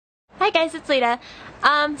Hi guys, it's Leda.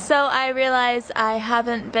 So I realize I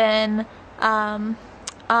haven't been on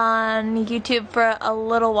YouTube for a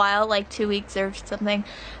little while, like 2 weeks or something.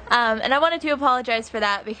 And I wanted to apologize for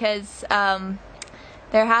that because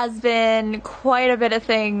there has been quite a bit of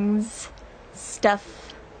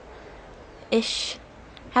stuff-ish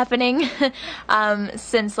happening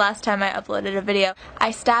since last time I uploaded a video.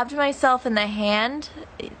 I stabbed myself in the hand.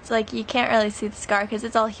 It's like you can't really see the scar because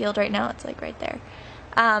it's all healed right now. It's like right there.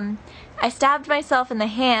 I stabbed myself in the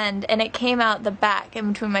hand and it came out the back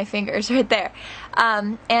in between my fingers right there.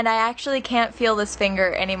 And I actually can't feel this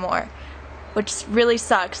finger anymore, which really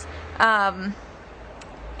sucks. And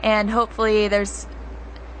hopefully there's,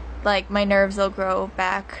 like, my nerves will grow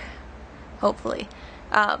back, hopefully.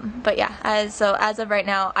 But yeah, so as of right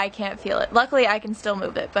now, I can't feel it. Luckily, I can still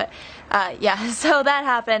move it, but yeah, so that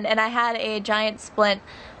happened, and I had a giant splint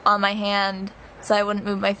on my hand, so I wouldn't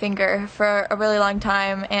move my finger for a really long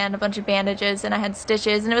time, and a bunch of bandages, and I had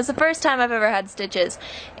stitches, and it was the first time I've ever had stitches,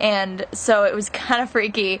 and so it was kind of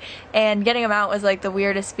freaky, and getting them out was like the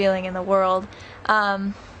weirdest feeling in the world.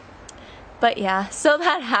 But yeah, so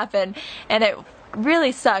that happened, and it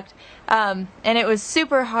really sucked, and it was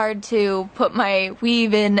super hard to put my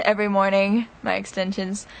weave in every morning, my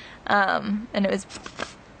extensions, and it was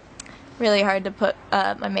really hard to put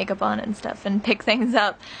my makeup on and stuff and pick things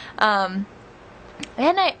up.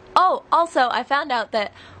 And also I found out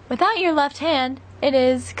that without your left hand, it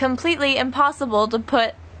is completely impossible to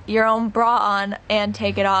put your own bra on and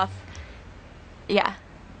take it off. Yeah.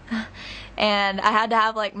 And I had to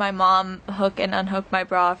have, like, my mom hook and unhook my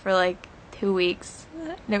bra for like 2 weeks.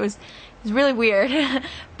 And it was really weird.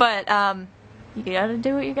 But you gotta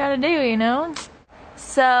do what you gotta do, you know?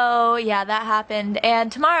 So yeah, that happened,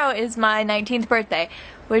 and tomorrow is my 19th birthday,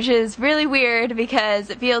 which is really weird because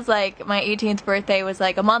it feels like my 18th birthday was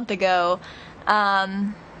like a month ago.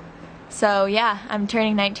 So yeah, I'm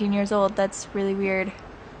turning 19 years old. That's really weird.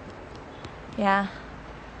 Yeah.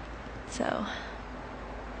 So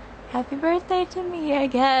happy birthday to me, I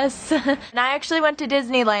guess. And I actually went to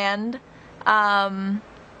Disneyland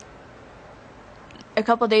a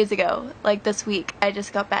couple days ago, like this week. I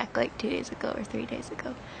just got back like 2 days ago or 3 days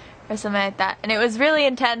ago or something like that, and it was really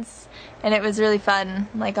intense and it was really fun,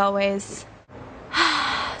 like always.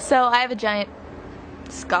 So I have a giant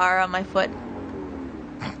scar on my foot.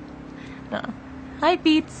 No. Hi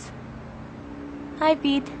Beats. Hi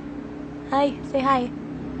Beat. Hi, say hi.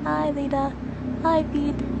 Hi Leda. Hi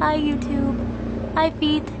Beat. Hi YouTube. Hi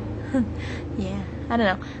Beat. Yeah, I don't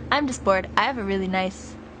know, I'm just bored. I have a really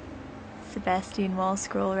nice Sebastian wall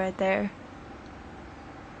scroll right there.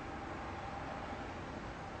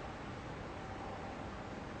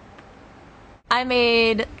 I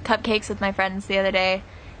made cupcakes with my friends the other day,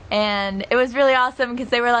 and it was really awesome because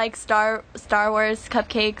they were like Star Wars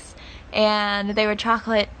cupcakes, and they were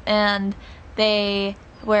chocolate, and they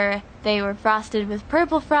were frosted with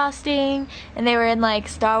purple frosting, and they were in like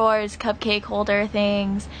Star Wars cupcake holder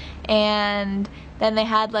things, and then they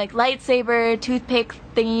had like lightsaber toothpick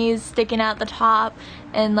thingies sticking out the top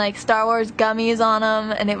and like Star Wars gummies on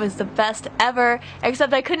them, and it was the best ever,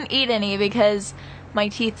 except I couldn't eat any because my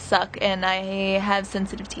teeth suck and I have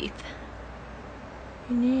sensitive teeth.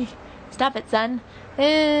 Stop it, son.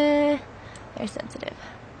 They're sensitive.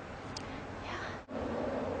 Yeah.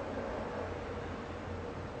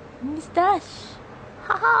 Mustache.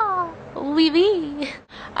 Haha. Wee wee.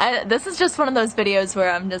 This is just one of those videos where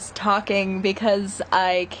I'm just talking because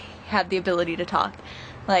I have the ability to talk.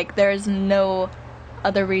 Like, there's no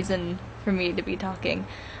other reason for me to be talking.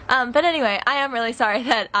 But anyway, I am really sorry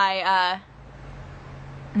that I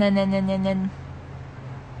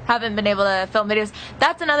haven't been able to film videos.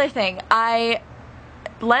 That's another thing. I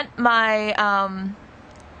lent my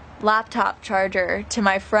laptop charger to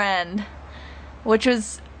my friend, which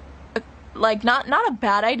was like not a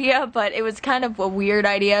bad idea, but it was kind of a weird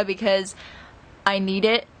idea because I need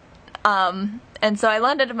it. And so I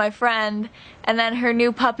lent it to my friend, and then her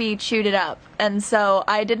new puppy chewed it up, and so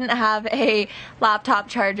I didn't have a laptop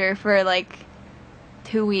charger for like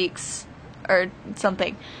 2 weeks or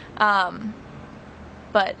something.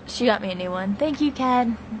 But she got me a new one. Thank you, Kat.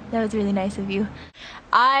 That was really nice of you.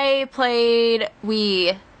 I played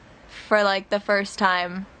Wii for like the first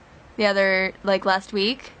time last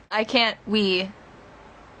week. I can't Wii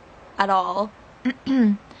at all.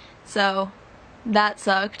 So that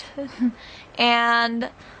sucked. And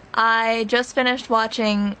I just finished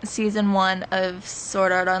watching season 1 of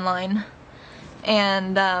Sword Art Online,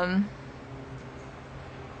 and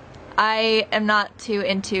I am not too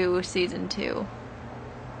into season 2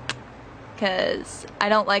 because I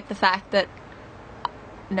don't like the fact that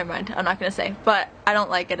never mind, I'm not gonna say, but I don't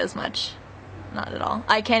like it as much. Not at all.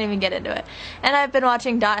 I can't even get into it. And I've been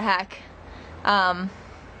watching Dot Hack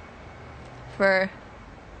for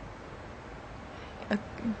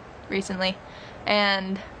recently,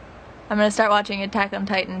 and I'm gonna start watching Attack on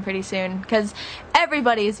Titan pretty soon because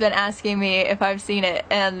everybody's been asking me if I've seen it,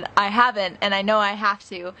 and I haven't, and I know I have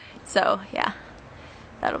to, so yeah,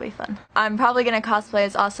 that'll be fun. I'm probably gonna cosplay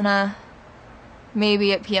as Asuna,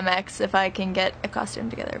 maybe at PMX if I can get a costume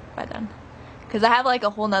together by then, because I have like a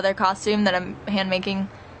whole nother costume that I'm hand making,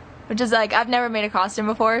 which is like, I've never made a costume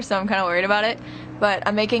before, so I'm kind of worried about it, but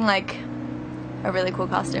I'm making like a really cool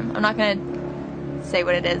costume. I'm not gonna say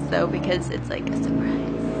what it is though because it's like a surprise.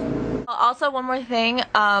 Also, one more thing,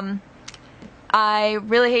 I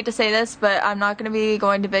really hate to say this, but I'm not going to be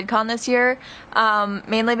going to VidCon this year,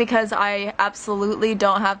 mainly because I absolutely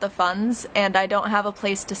don't have the funds and I don't have a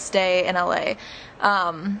place to stay in LA,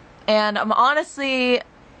 and I'm honestly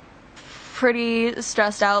pretty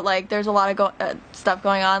stressed out. Like, there's a lot of stuff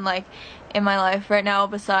going on like in my life right now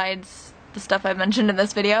besides the stuff I mentioned in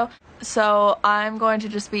this video, so I'm going to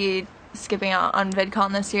just be skipping out on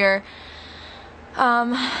VidCon this year,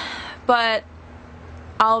 but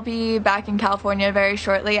I'll be back in California very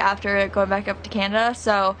shortly after going back up to Canada,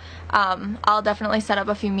 so I'll definitely set up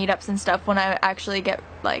a few meetups and stuff when I actually get,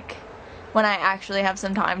 like, when I actually have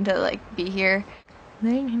some time to, like, be here.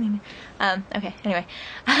 Okay, anyway,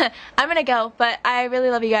 I'm gonna go, but I really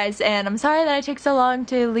love you guys, and I'm sorry that I took so long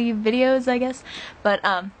to leave videos, I guess, but,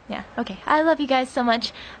 yeah, okay, I love you guys so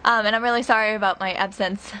much, and I'm really sorry about my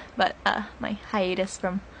absence, but, my hiatus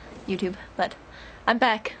from YouTube, but I'm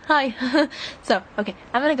back, hi. So, okay,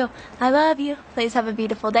 I'm gonna go. I love you, please have a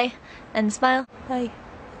beautiful day, and smile, bye.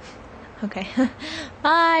 Okay,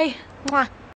 bye. Mwah.